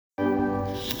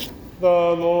The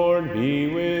Lord be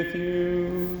with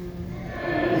you.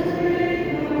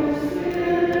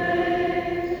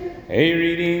 A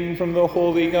reading from the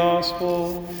Holy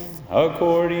Gospel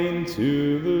according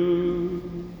to Luke.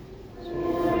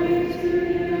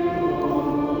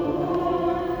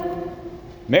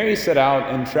 Mary set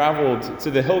out and traveled to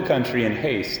the hill country in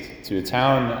haste to a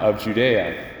town of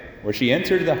Judea, where she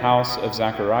entered the house of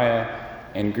Zachariah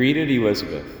and greeted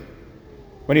Elizabeth.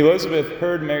 When Elizabeth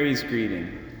heard Mary's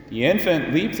greeting, the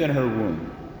infant leaped in her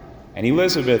womb, and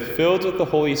Elizabeth, filled with the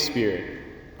Holy Spirit,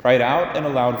 cried out in a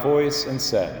loud voice and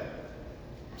said,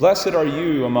 "Blessed are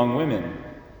you among women,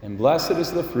 and blessed is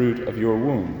the fruit of your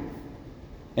womb.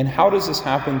 And how does this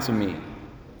happen to me,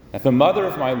 that the mother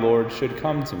of my Lord should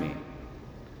come to me?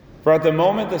 For at the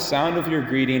moment the sound of your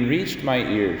greeting reached my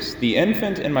ears, the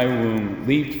infant in my womb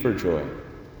leaped for joy.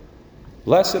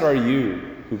 Blessed are you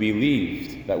who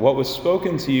believed that what was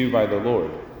spoken to you by the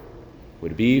Lord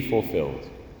would be fulfilled."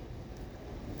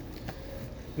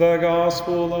 The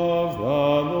Gospel of the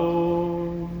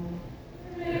Lord.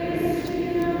 Praise to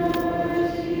you,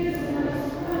 Lord Jesus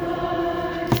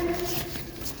Christ.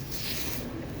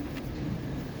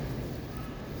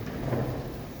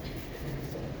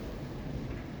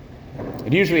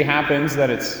 It usually happens that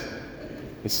it's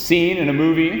a scene in a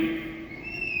movie.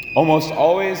 Almost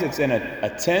always it's in a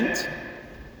tent.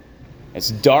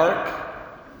 It's dark.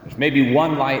 There's maybe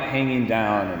one light hanging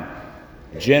down, and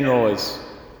the general is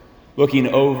looking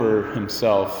over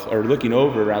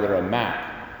a map.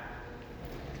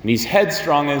 And he's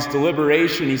headstrong in his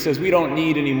deliberation. He says, "We don't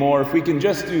need any more. If we can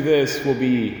just do this, we'll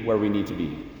be where we need to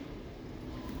be."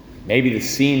 Maybe the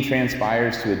scene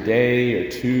transpires to a day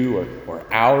or two or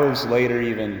hours later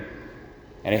even,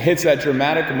 and it hits that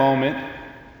dramatic moment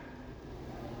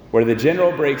where the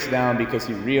general breaks down because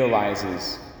he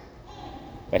realizes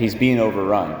that he's being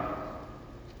overrun.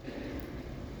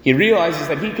 He realizes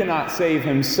that he cannot save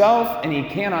himself and he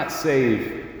cannot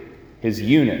save his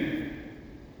unit.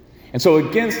 And so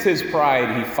against his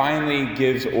pride, he finally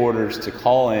gives orders to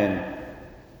call in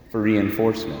for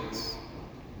reinforcements.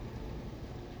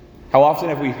 How often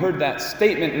have we heard that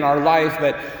statement in our life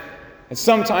that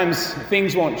sometimes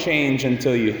things won't change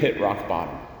until you hit rock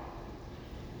bottom?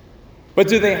 But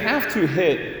do they have to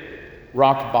hit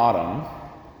rock bottom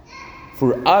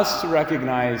for us to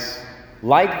recognize,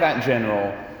 like that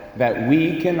general, that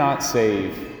we cannot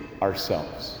save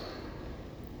ourselves?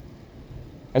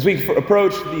 As we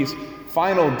approach these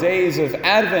final days of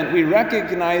Advent, we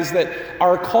recognize that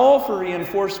our call for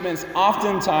reinforcements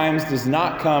oftentimes does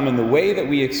not come in the way that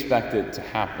we expect it to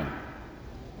happen.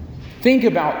 Think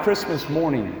about Christmas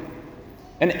morning.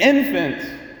 An infant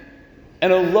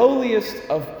in a lowliest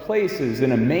of places,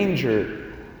 in a manger,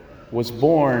 was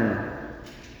born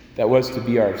that was to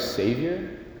be our Savior.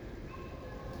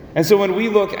 And so when we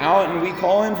look out and we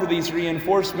call in for these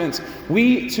reinforcements,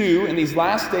 we too, in these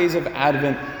last days of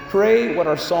Advent, pray what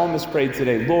our psalmist prayed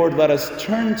today: "Lord, let us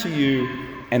turn to you,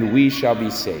 and we shall be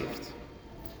saved."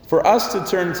 For us to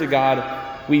turn to God,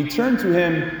 we turn to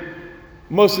Him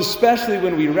most especially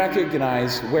when we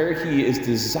recognize where He is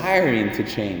desiring to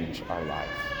change our life.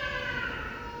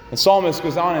 The psalmist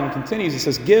goes on and continues. It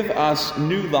says, "Give us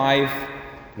new life,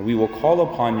 and we will call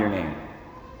upon your name."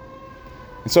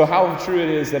 And so how true it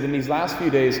is that in these last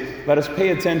few days, let us pay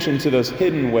attention to those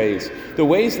hidden ways, the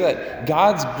ways that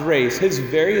God's grace, His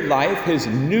very life, His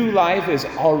new life is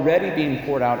already being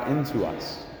poured out into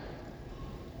us.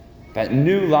 That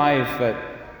new life that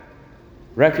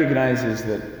recognizes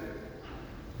that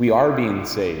we are being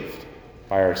saved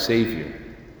by our Savior.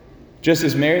 Just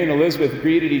as Mary and Elizabeth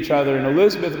greeted each other, and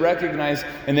Elizabeth recognized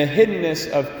in the hiddenness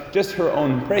of just her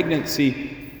own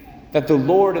pregnancy that the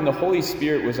Lord and the Holy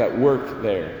Spirit was at work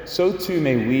there, so too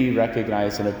may we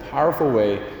recognize in a powerful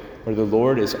way where the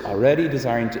Lord is already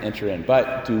desiring to enter in.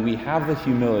 But do we have the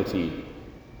humility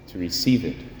to receive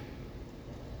it?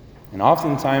 And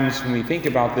oftentimes when we think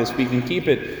about this, we can keep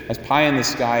it as pie in the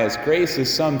sky, as grace is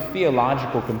some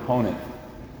theological component.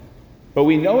 But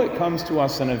we know it comes to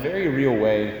us in a very real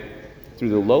way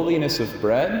through the lowliness of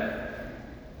bread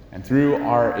and through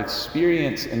our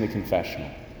experience in the confessional.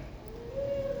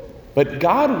 But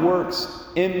God works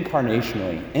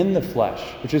incarnationally, in the flesh,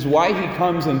 which is why He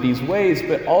comes in these ways,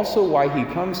 but also why He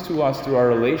comes to us through our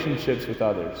relationships with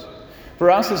others. For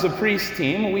us as a priest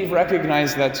team, we've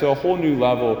recognized that to a whole new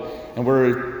level, and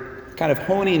we're kind of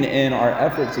honing in our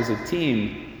efforts as a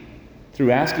team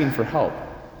through asking for help.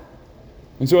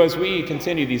 And so as we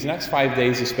continue these next 5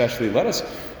 days especially, let us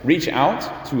reach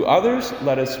out to others.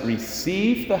 Let us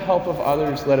receive the help of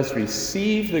others. Let us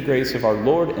receive the grace of our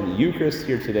Lord in the Eucharist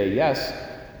here today. Yes,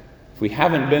 if we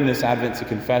haven't been this Advent to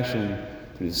confession,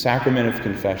 through the sacrament of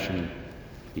confession,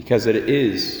 because it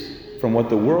is, from what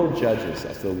the world judges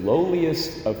as the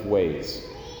lowliest of ways,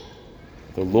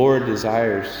 the Lord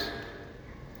desires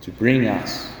to bring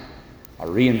us a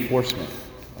reinforcement.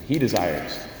 He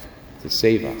desires to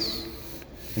save us.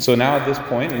 And so now at this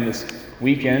point in this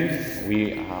weekend,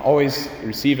 we always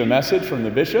receive a message from the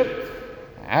bishop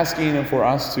asking for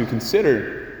us to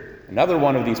consider another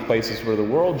one of these places where the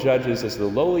world judges as the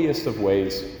lowliest of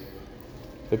ways,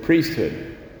 the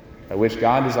priesthood, by which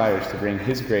God desires to bring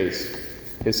His grace,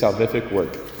 His salvific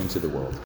work into the world.